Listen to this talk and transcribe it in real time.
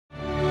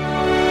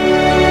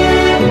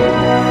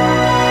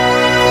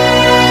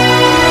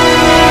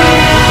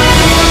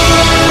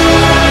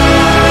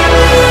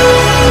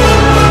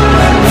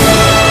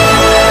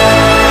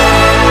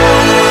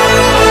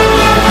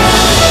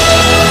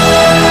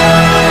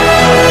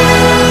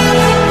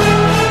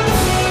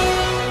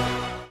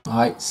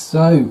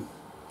So,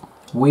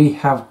 we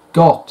have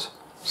got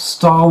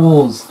Star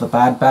Wars The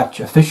Bad Batch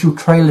official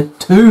trailer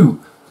 2.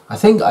 I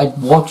think I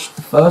watched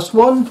the first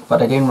one,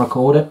 but I didn't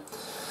record it.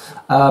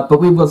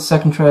 But we've got the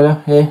second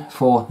trailer here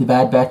for The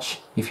Bad Batch.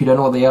 If you don't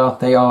know what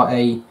they are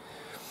a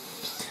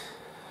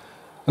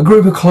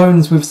group of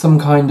clones with some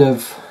kind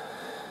of,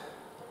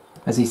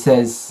 as he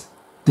says,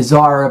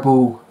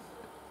 desirable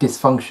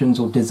dysfunctions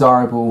or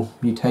desirable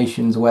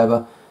mutations or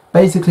whatever.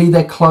 Basically,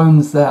 they're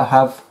clones that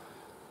have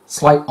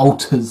slight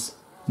alters,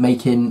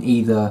 making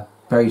either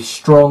very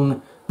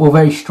strong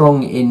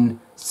in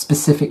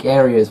specific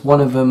areas. One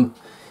of them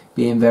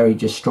being very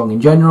just strong in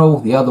general,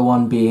 the other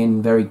one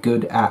being very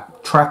good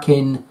at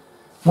tracking,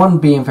 one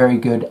being very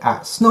good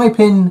at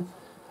sniping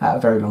at a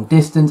very long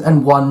distance,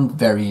 and one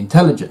very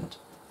intelligent.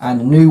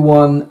 And a new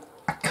one,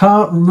 I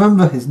can't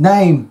remember his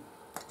name.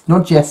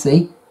 Not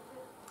Jesse.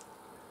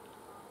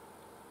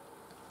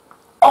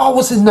 Oh,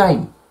 what's his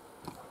name?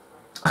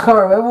 I can't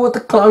remember what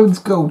the clone's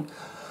called.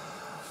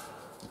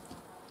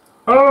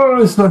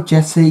 Oh, it's not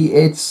Jesse.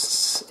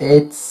 It's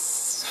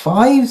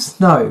Fives?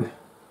 No.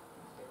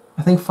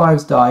 I think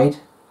Fives died.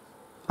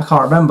 I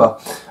can't remember.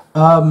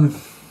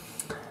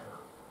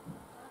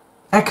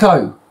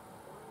 Echo.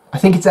 I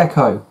think it's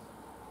Echo.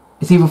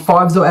 It's either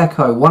Fives or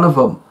Echo. One of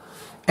them.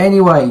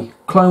 Anyway,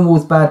 Clone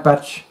Wars Bad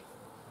Batch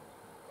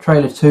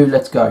trailer 2.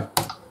 Let's go.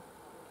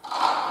 A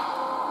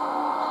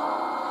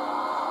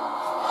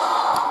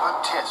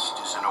test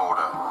is in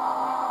order.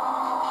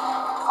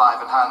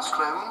 5 enhanced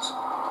clones.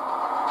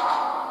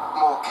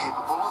 More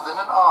capable than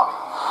an army.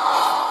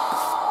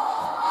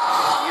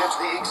 Yet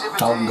they exhibit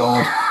a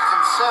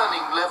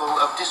concerning level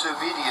of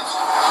disobedience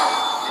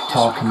and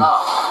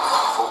disregard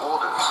for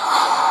orders.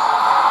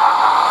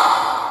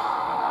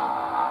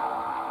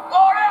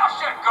 What else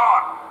you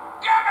got?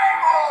 Give me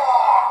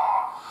more!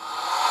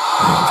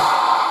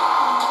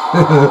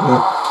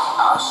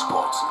 Our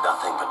squad's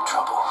nothing but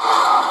trouble.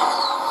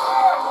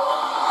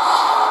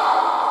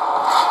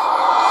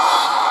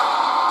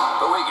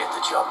 But we get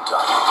the job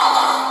done.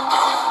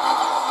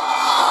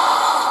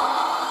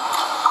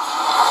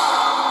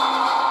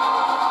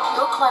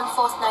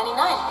 Force 99.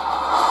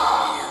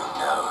 You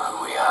know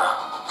who we are.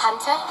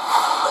 Hunter.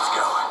 Let's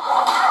go.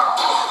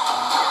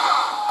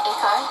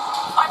 Echo.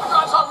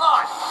 Hyperdrive's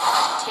online.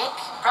 Tick.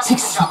 Pressing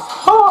the jump.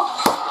 Oh,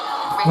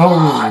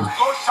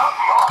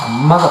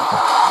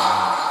 motherfucker.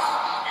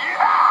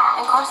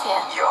 And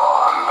Crosshair. Your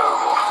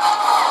move.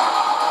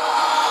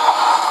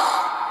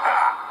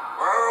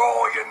 We're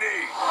all you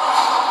need.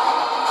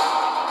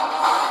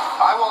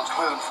 I want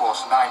Clone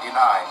Force 99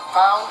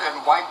 found and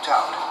wiped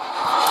out.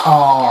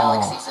 Oh.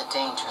 Galaxy's a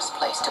dangerous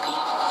place to be.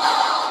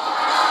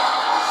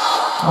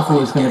 I thought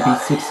it was going to be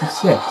 66.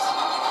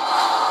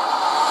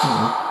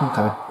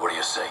 Okay. What do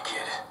you say,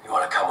 kid? You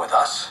want to come with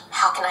us?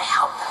 How can I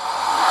help?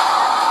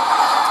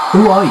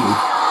 Who are you?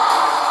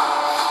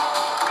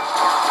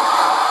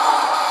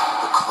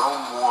 The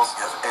Clone Wars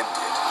have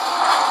ended.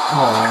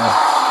 Oh,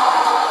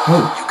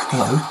 You can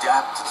either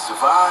adapt and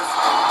survive,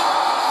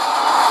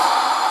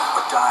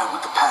 or die with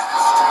the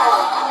past.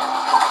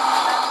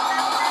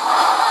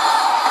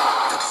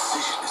 The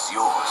decision is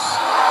yours.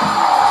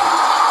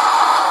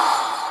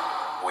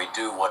 We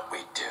do what we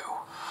do.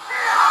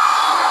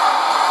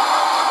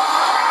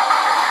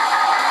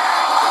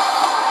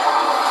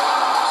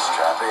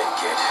 Strap in,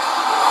 kid.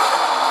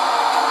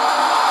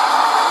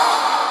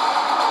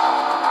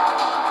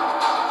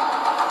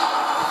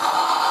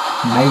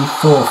 May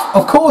 4th.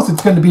 Of course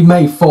it's going to be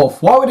May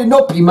 4th. Why would it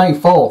not be May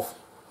 4th?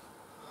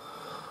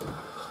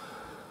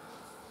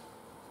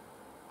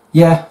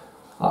 Yeah,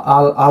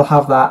 I'll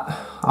have that.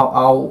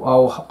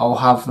 I'll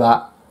have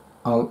that.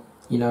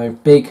 You know,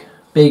 big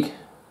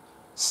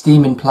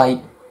steaming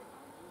plate.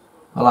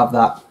 I'll have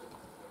that.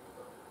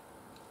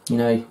 You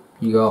know,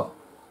 you got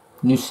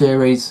new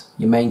series,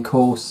 your main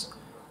course,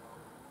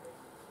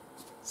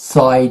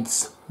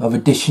 sides of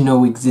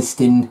additional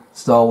existing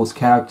Star Wars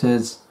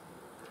characters,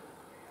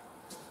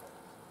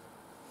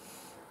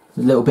 a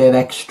little bit of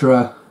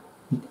extra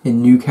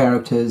in new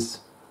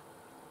characters.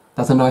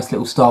 That's a nice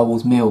little Star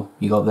Wars meal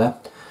you got there.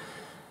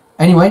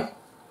 Anyway,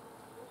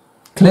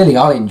 clearly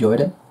I enjoyed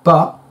it,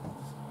 but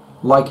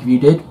like if you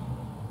did,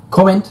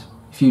 comment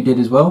if you did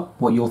as well,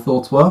 what your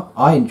thoughts were.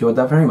 I enjoyed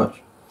that very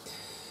much.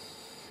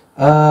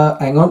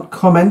 Hang on,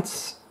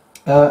 comments.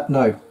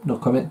 No,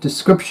 not comment.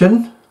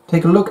 Description.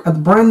 Take a look at the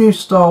brand new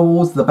Star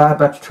Wars The Bad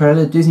Batch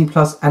trailer. Disney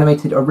Plus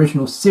animated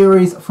original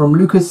series from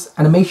Lucas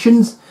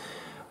Animations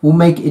will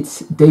make its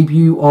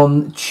debut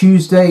on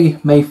Tuesday,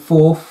 May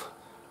 4th,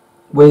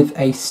 with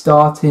it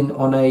starting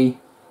on a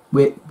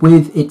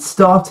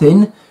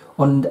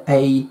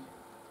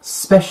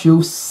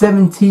special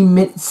 70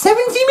 minutes.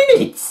 70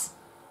 minutes!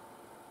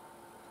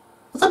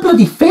 What's a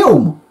bloody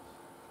film?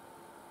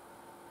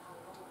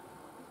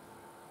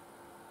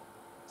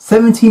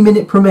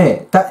 70-minute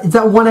premiere. Is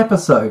that one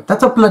episode?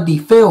 That's a bloody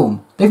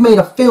film. They've made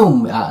a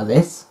film out of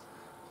this.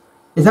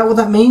 Is that what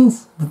that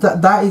means?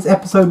 That is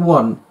episode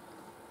 1.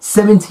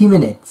 70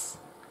 minutes.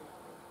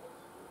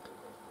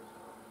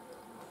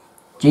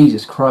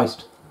 Jesus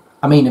Christ.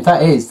 I mean, if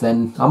that is,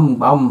 then I'm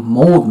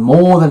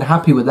more than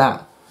happy with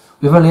that.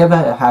 We've only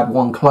ever had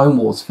one Clone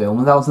Wars film,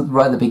 and that was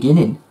right at the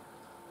beginning.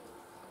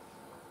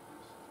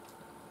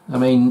 I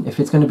mean, if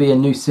it's going to be a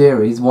new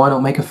series, why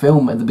not make a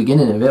film at the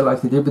beginning of it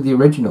like they did with the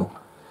original?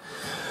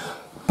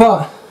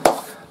 But,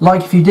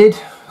 like if you did,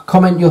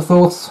 comment your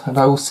thoughts, and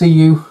I will see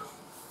you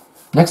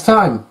next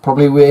time.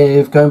 Probably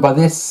with, going by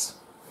this,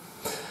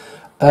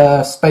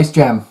 Space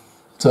Jam.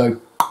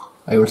 So,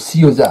 I will see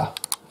you there.